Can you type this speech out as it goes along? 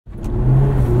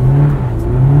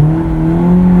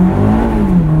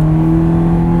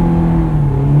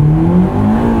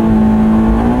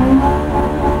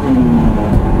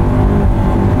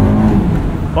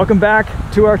welcome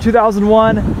back to our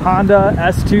 2001 Honda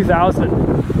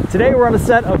S2000. Today we're on a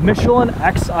set of Michelin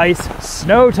X-Ice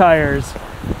snow tires,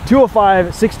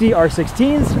 205 60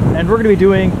 R16s, and we're going to be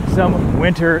doing some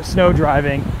winter snow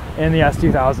driving in the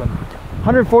S2000.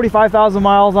 145,000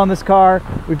 miles on this car.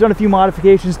 We've done a few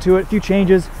modifications to it, a few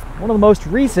changes. One of the most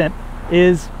recent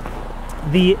is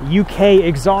the UK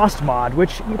exhaust mod,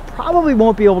 which you probably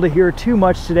won't be able to hear too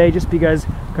much today just because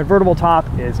convertible top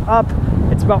is up.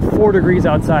 It's about 4 degrees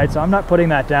outside, so I'm not putting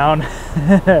that down.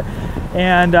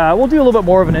 And we'll do a little bit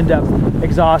more of an in-depth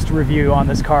exhaust review on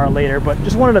this car later, but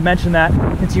just wanted to mention that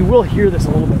since you will hear this a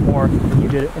little bit more than you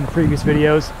did in the previous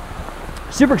videos.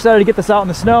 Super excited to get this out in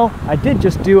the snow. I did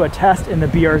just do a test in the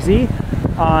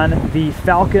BRZ on the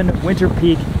Falcon Winter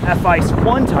Peak F-Ice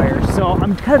 1 tires, so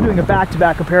I'm kind of doing a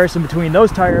back-to-back comparison between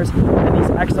those tires and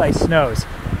these X-Ice snows.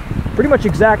 Pretty much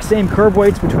exact same curb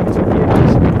weights between the two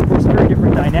vehicles, of course very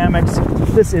different dynamics.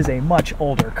 This is a much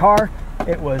older car.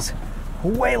 It was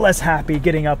way less happy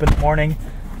getting up in the morning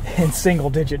in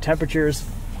single-digit temperatures.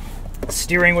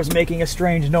 Steering was making a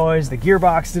strange noise. The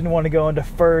gearbox didn't want to go into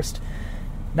first.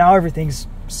 Now everything's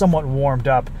somewhat warmed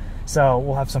up, so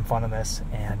we'll have some fun in this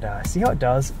and see how it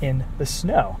does in the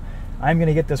snow. I'm going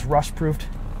to get this rust-proofed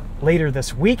later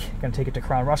this week. I'm going to take it to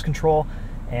Crown Rust Control,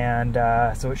 and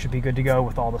so it should be good to go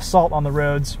with all the salt on the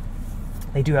roads.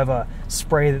 They do have a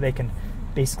spray that they can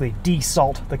basically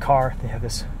de-salt the car. They have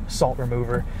this salt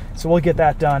remover, so we'll get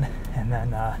that done and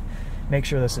then make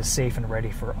sure this is safe and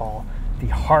ready for all the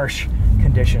harsh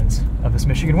conditions of this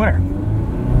Michigan winter.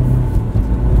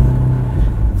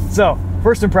 So,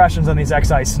 first impressions on these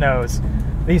X-Ice snows.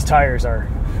 These tires are,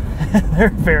 they're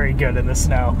very good in the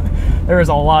snow. There is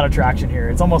a lot of traction here.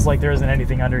 It's almost like there isn't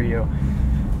anything under you.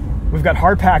 We've got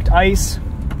hard-packed ice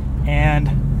and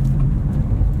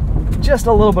just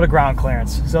a little bit of ground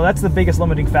clearance. So that's the biggest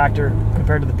limiting factor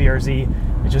compared to the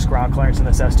BRZ. It's just ground clearance in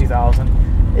this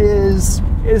S2000 is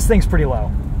things pretty low.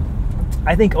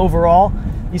 I think overall,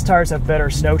 these tires have better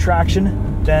snow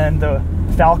traction than the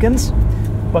Falcons,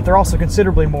 but they're also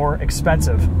considerably more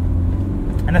expensive.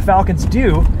 And the Falcons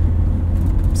do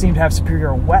seem to have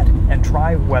superior wet and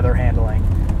dry weather handling.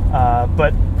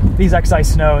 But these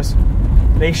X-Ice snows,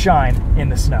 they shine in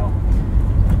the snow.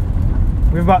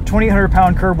 We have about 2,800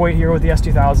 pound curb weight here with the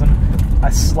S2000,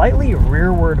 a slightly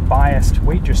rearward biased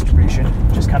weight distribution,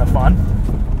 which is kind of fun.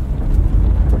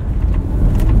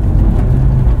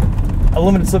 A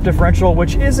limited slip differential,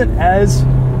 which isn't as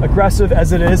aggressive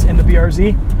as it is in the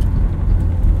BRZ.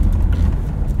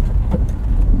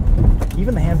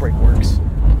 Even the handbrake works.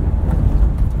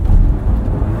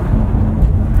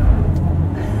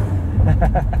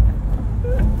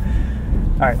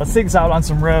 All right, let's take this out on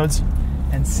some roads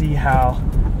and see how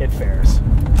it fares.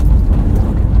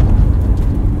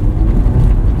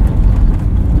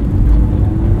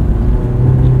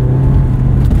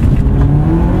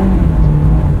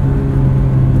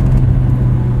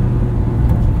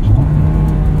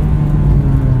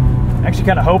 Actually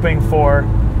kind of hoping for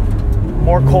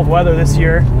more cold weather this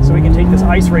year so we can take this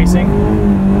ice racing.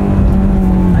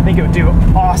 I think it would do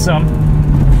awesome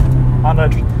on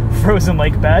a frozen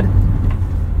lake bed.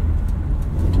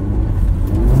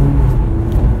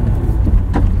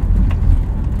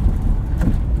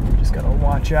 Just gotta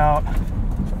watch out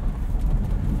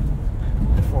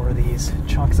for these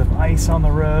chunks of ice on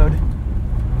the road.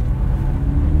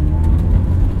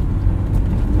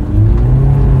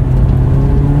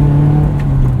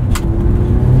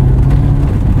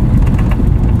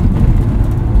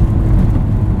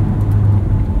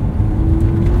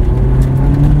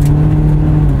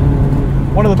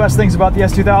 One of the best things about the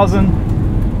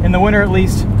S2000, in the winter at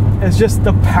least, is just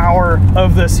the power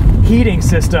of this heating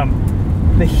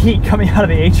system. The heat coming out of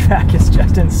the HVAC is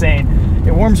just insane.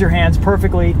 It warms your hands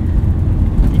perfectly.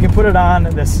 You can put it on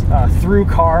this through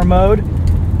car mode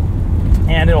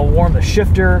and it'll warm the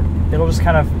shifter. It'll just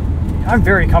kind of, I'm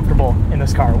very comfortable in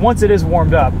this car. Once it is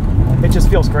warmed up, it just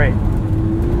feels great.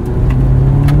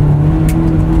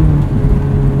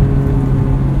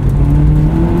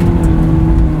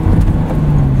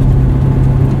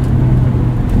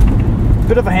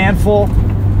 Bit of a handful.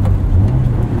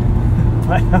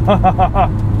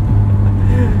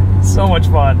 So much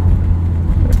fun.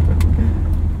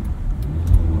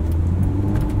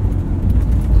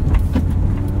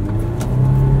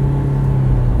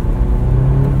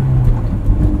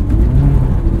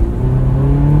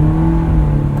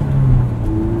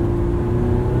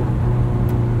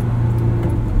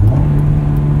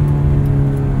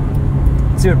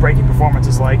 Let's see what braking performance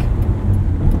is like.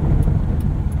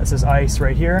 This is ice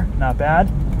right here, not bad.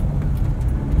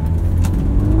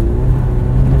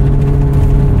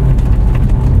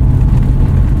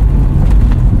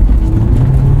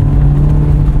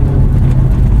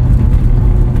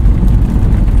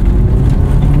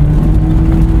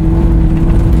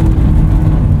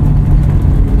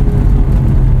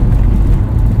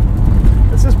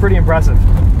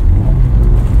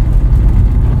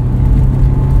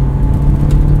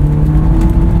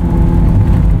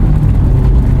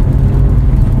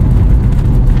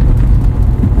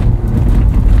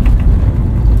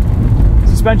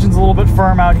 suspension's a little bit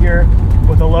firm out here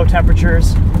with the low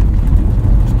temperatures.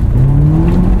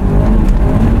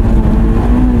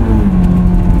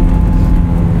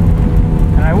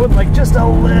 And I would like just a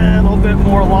little bit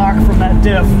more lock from that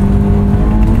diff.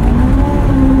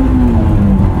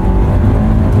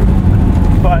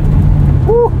 But,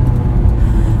 whew,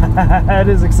 that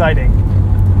is exciting.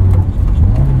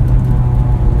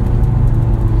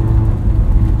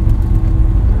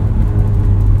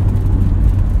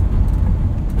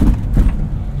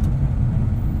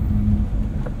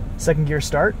 Second gear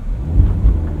start.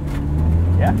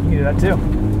 Yeah, you can do that too.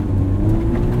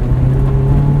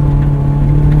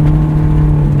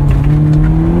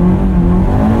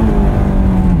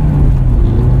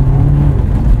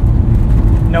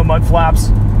 No mud flaps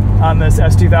on this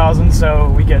S2000, so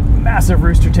we get massive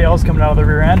rooster tails coming out of the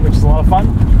rear end, which is a lot of fun.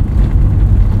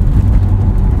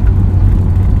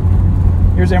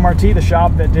 Here's MRT, the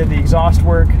shop that did the exhaust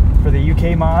work for the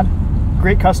UK mod.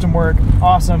 Great custom work,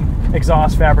 awesome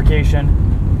exhaust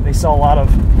fabrication. They sell a lot of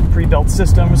pre-built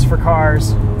systems for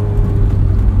cars.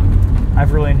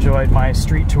 I've really enjoyed my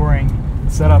street touring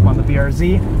setup on the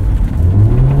BRZ.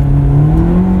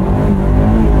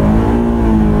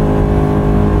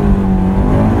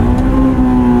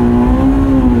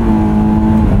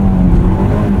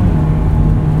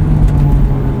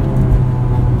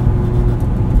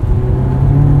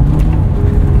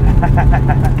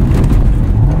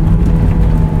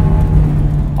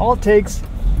 All it takes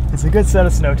is a good set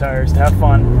of snow tires to have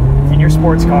fun in your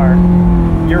sports car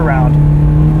year-round.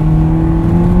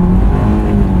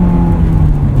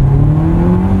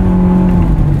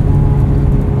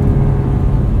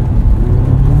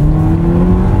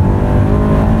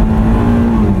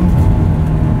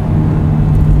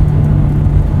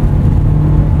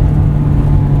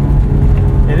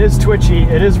 It is twitchy,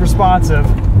 it is responsive.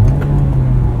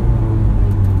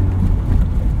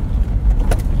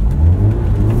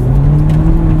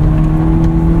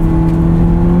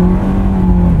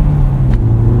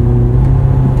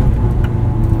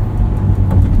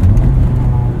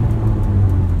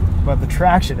 The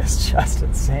traction is just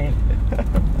insane.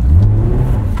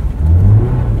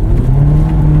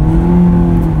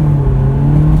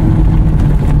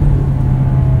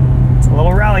 It's a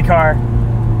little rally car.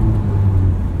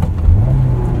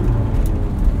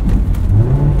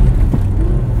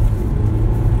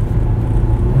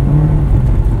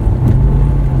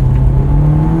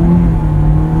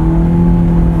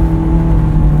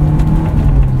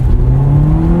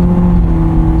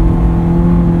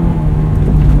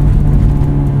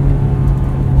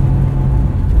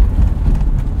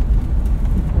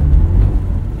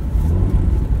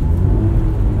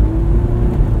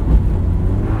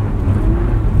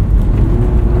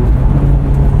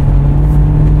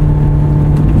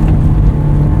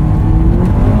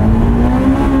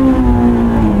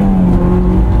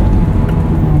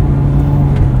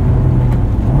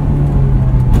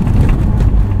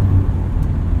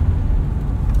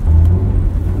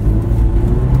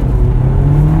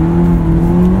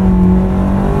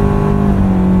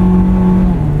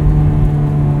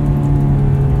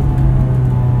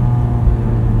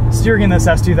 Steering in this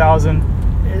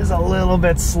S2000 is a little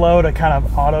bit slow to kind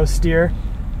of auto steer.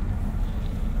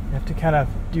 You have to kind of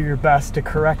do your best to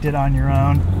correct it on your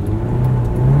own.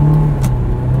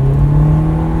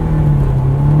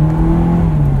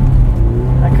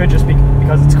 That could just be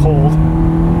because it's cold.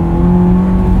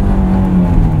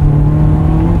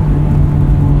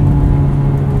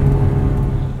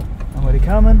 Nobody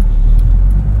coming.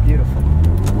 Beautiful.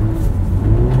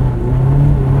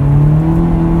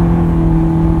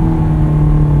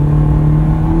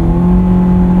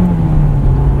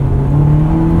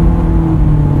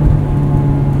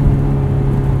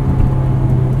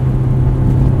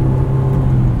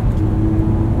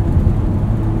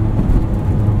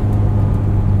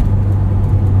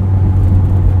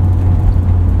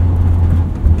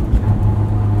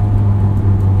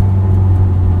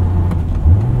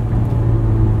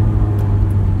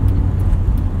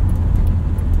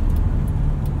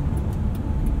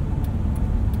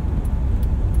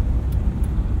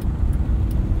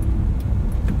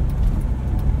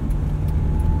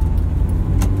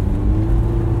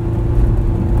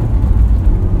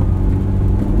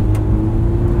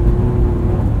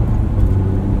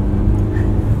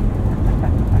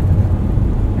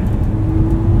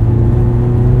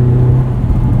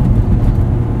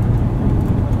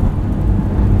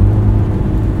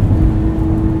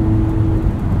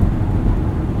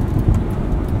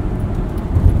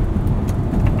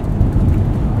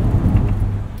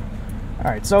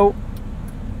 Alright, so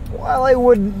while I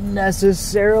wouldn't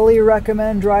necessarily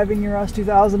recommend driving your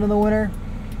S2000 in the winter,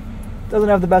 Doesn't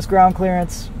have the best ground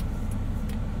clearance.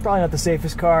 Probably not the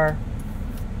safest car.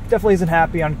 Definitely isn't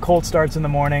happy on cold starts in the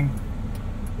morning.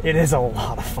 It is a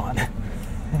lot of fun.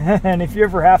 And if you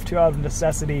ever have to out of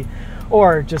necessity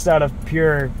or just out of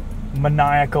pure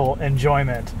maniacal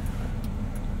enjoyment,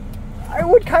 I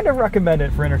would kind of recommend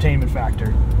it for entertainment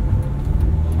factor.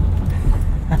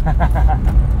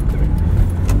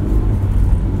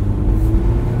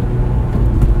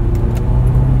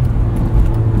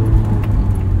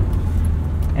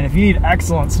 And if you need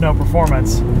excellent snow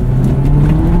performance,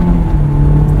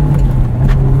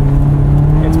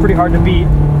 it's pretty hard to beat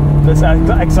this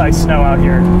X-Ice snow out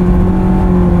here.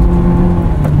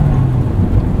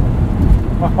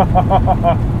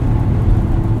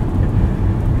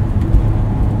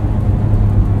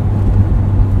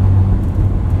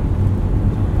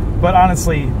 But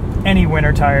honestly, any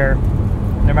winter tire,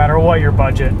 no matter what your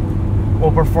budget,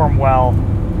 will perform well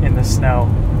in the snow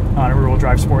on a rear-wheel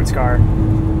drive sports car.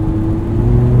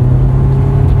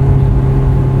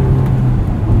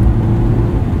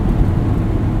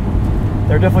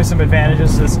 There are definitely some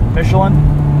advantages to this Michelin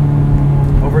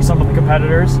over some of the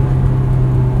competitors.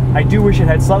 I do wish it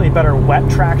had slightly better wet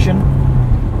traction,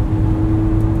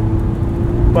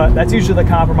 but that's usually the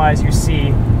compromise you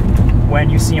see when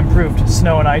you see improved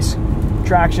snow and ice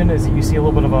traction, is that you see a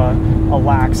little bit of a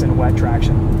lax in wet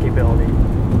traction capability.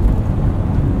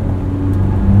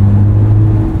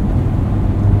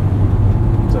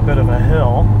 It's a bit of a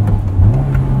hill.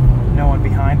 No one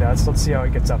behind us. Let's see how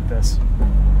it gets up this.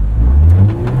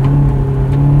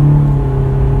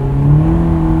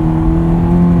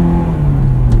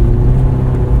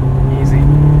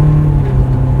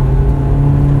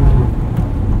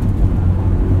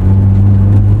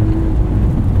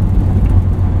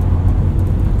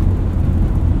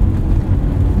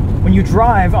 When you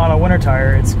drive on a winter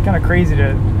tire, it's kind of crazy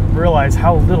to realize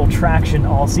how little traction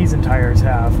all-season tires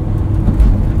have.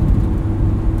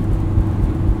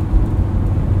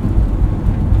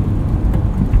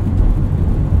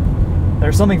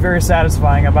 There's something very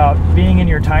satisfying about being in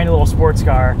your tiny little sports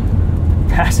car,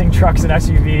 passing trucks and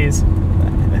SUVs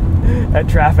at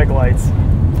traffic lights.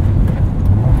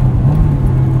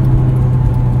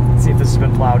 Let's see if this has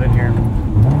been plowed in here.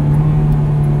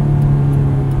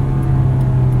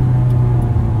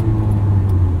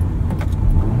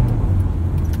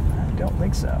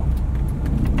 So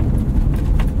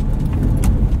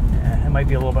yeah, it might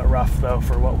be a little bit rough though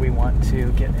for what we want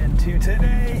to get into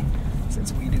today,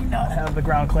 since we do not have the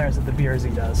ground clearance that the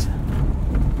BRZ does.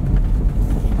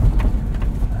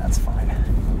 That's fine.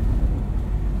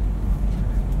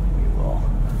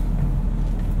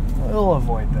 We'll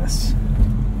avoid this.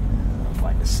 I'll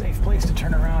find a safe place to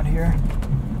turn around here.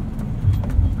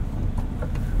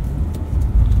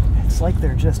 It's like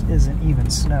there just isn't even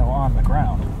snow on the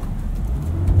ground.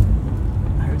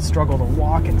 Struggle to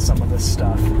walk in some of this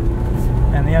stuff,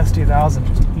 and the S2000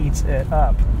 just eats it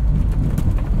up.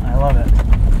 I love it.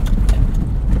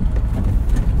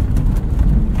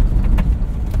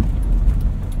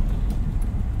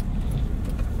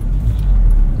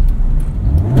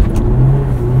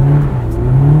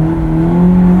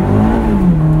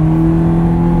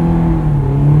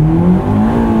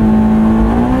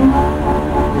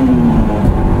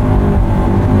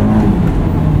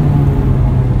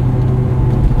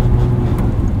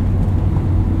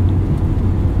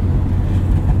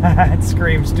 It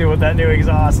screams too with that new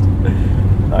exhaust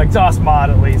mod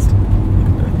at least.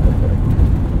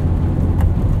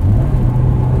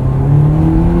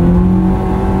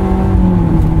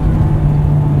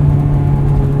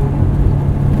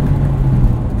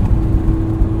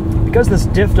 Because this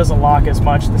diff doesn't lock as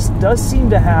much, this does seem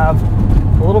to have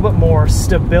a little bit more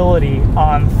stability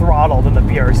on throttle than the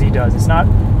BRZ does. It's not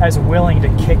as willing to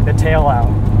kick the tail out.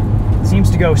 It seems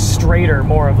to go straighter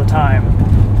more of the time.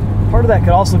 Part of that could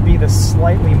also be the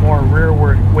slightly more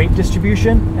rearward weight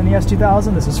distribution in the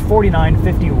S2000. This is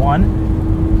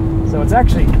 4951, so it's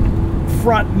actually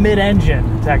front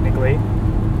mid-engine technically.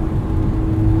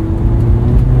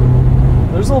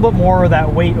 There's a little bit more of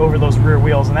that weight over those rear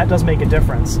wheels, and that does make a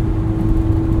difference.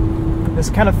 This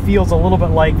kind of feels a little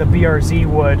bit like the BRZ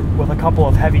would with a couple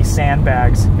of heavy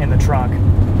sandbags in the trunk.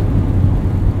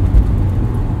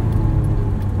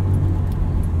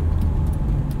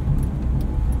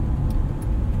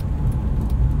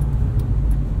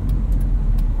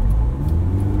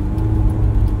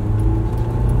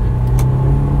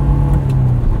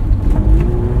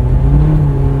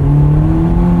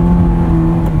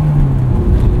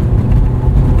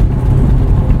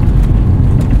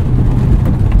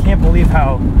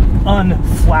 How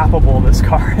unflappable this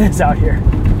car is out here.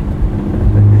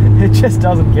 It just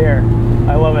doesn't care.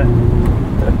 I love it.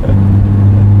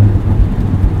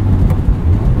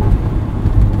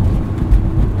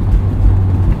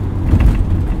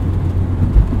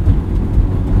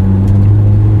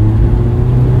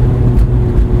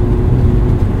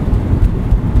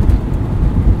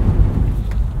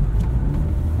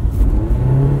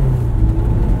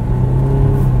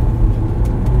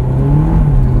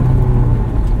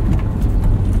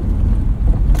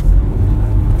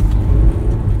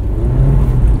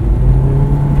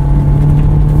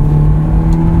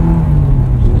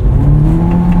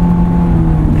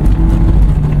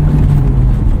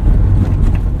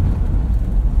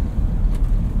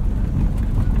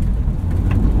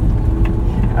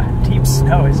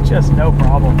 Snow is just no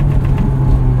problem.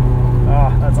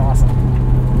 Oh, that's awesome.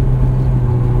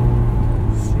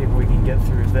 Let's see if we can get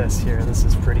through this here. This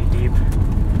is pretty deep.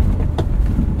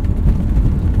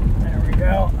 There we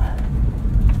go.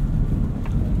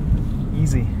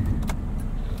 Easy.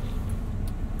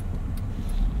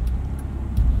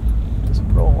 Just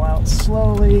roll out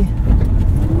slowly.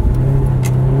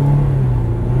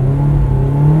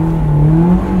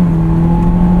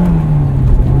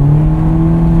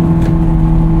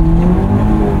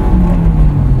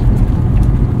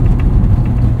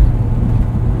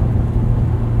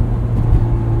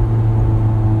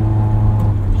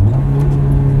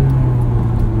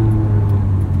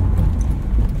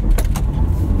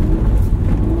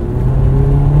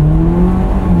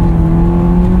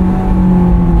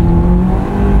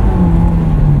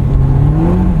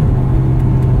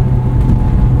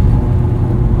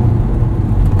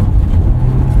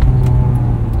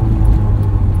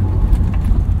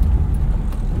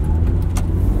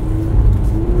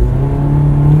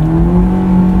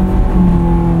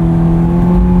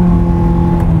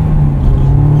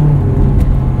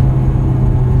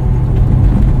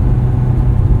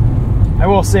 I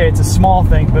will say it's a small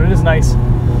thing, but it is nice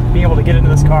being able to get into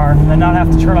this car and not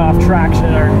have to turn off traction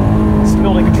or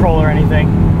stability control or anything.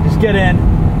 Just get in,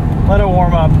 let it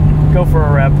warm up, go for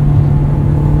a rip.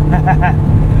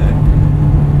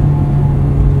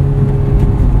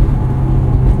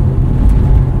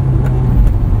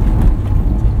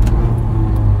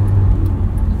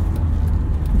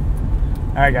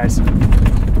 All right, guys,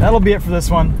 that'll be it for this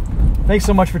one. Thanks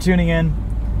so much for tuning in.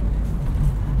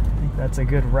 That's a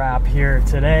good wrap here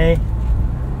today.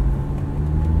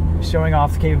 Showing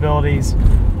off the capabilities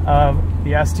of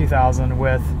the S2000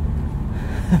 with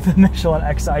the Michelin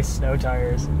X-Ice snow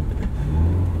tires.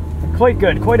 Quite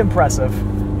good, quite impressive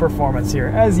performance here,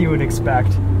 as you would expect.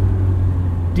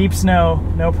 Deep snow,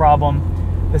 no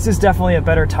problem. This is definitely a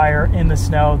better tire in the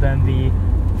snow than the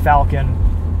Falcon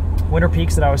Winter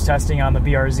Peaks that I was testing on the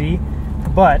BRZ,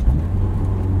 but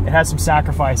it has some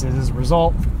sacrifices as a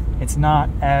result. It's not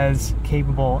as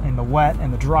capable in the wet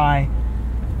and the dry,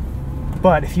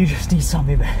 but if you just need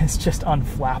something that is just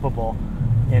unflappable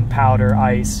in powder,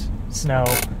 ice, snow,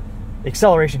 the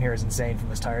acceleration here is insane from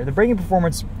this tire. The braking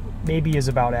performance maybe is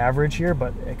about average here,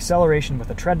 but acceleration with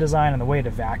the tread design and the way it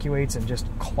evacuates and just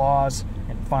claws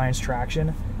and finds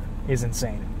traction is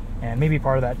insane. And maybe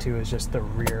part of that too is just the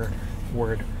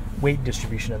rearward weight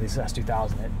distribution of this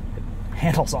S2000. It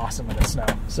handles awesome in the snow.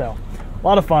 So, a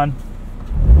lot of fun.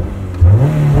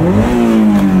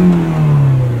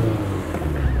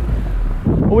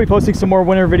 We'll be posting some more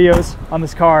winter videos on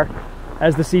this car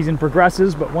as the season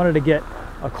progresses, but wanted to get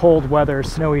a cold weather,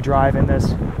 snowy drive in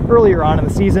this earlier on in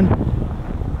the season.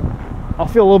 I'll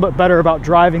feel a little bit better about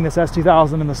driving this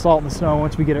S2000 in the salt and the snow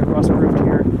once we get it rust-proofed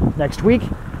here next week.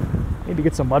 Maybe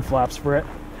get some mud flaps for it.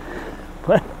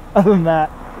 But other than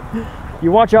that,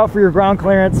 you watch out for your ground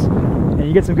clearance and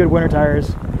you get some good winter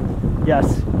tires.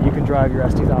 Yes, you can drive your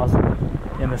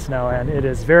S2000 in the snow, and it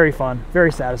is very fun,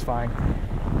 very satisfying.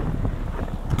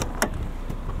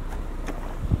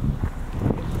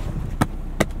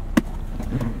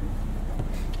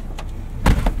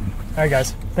 All right,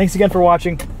 guys, thanks again for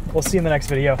watching. We'll see you in the next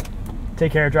video.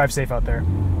 Take care, drive safe out there.